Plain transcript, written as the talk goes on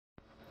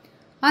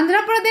Andhra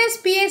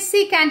Pradesh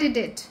PSC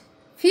candidate.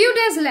 Few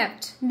days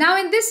left. Now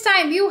in this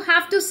time you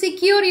have to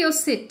secure your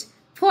seat.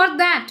 For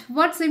that,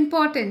 what's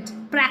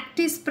important?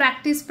 Practice,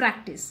 practice,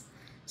 practice.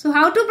 So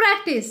how to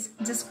practice?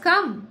 Just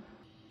come.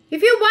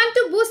 If you want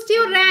to boost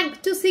your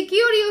rank to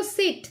secure your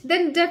seat,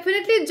 then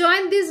definitely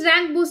join this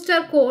rank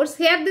booster course.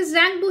 Here this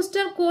rank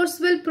booster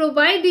course will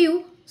provide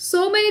you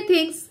so many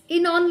things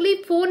in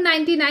only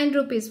 499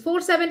 rupees.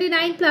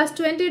 479 plus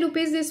 20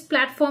 rupees is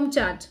platform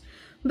charge,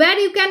 where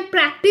you can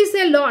practice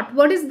a lot.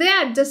 What is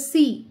there? Just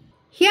see.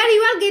 Here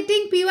you are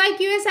getting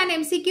PYQS and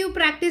MCQ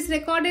practice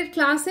recorded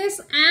classes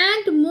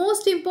and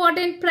most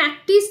important,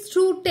 practice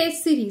through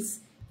test series.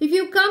 If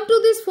you come to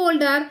this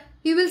folder,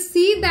 you will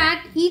see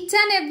that each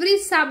and every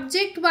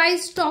subject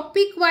wise,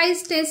 topic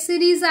wise test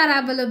series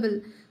are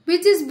available,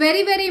 which is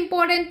very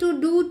important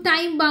to do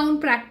time bound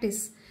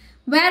practice.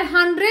 Where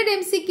 100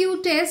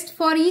 MCQ test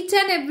for each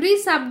and every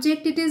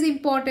subject, it is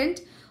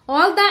important.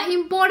 All the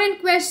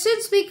important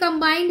questions we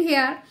combined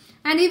here,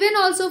 and even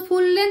also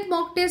full length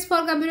mock test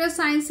for computer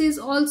science is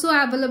also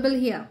available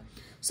here.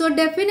 So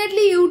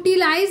definitely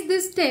utilize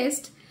this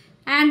test,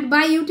 and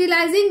by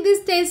utilizing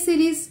this test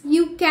series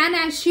you can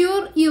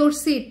assure your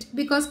seat,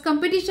 because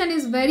competition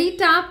is very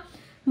tough.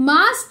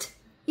 Must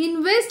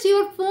invest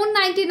your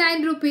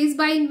 499 rupees.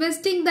 By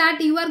investing that,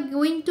 you are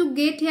going to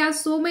get here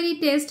so many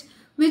tests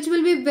which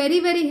will be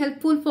very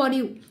helpful for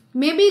you.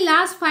 Maybe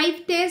last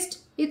 5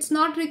 tests it's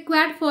not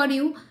required for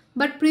you,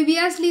 but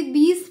previously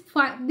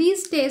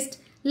these tests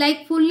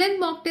like full length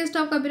mock test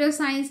of computer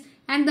science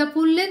and the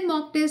full length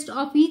mock test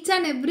of each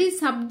and every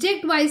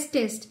subject wise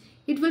test,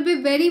 it will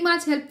be very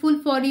much helpful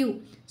for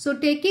you. So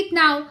take it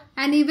now,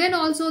 and even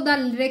also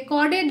the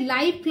recorded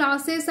live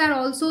classes are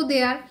also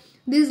there.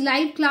 These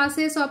live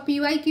classes of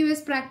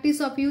PYQS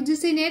practice of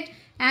UGC NET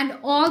and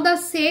all the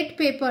set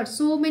papers,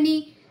 so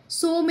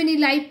many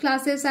live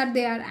classes are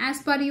there.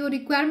 As per your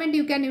requirement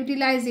you can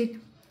utilize it.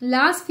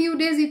 Last few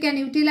days you can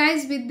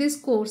utilize with this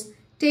course.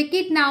 Take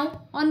it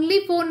now,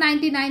 only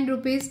 499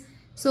 rupees.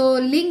 So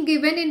link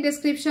given in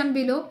description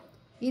below.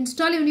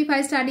 Install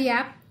Unify Study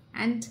App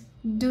and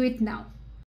do it now.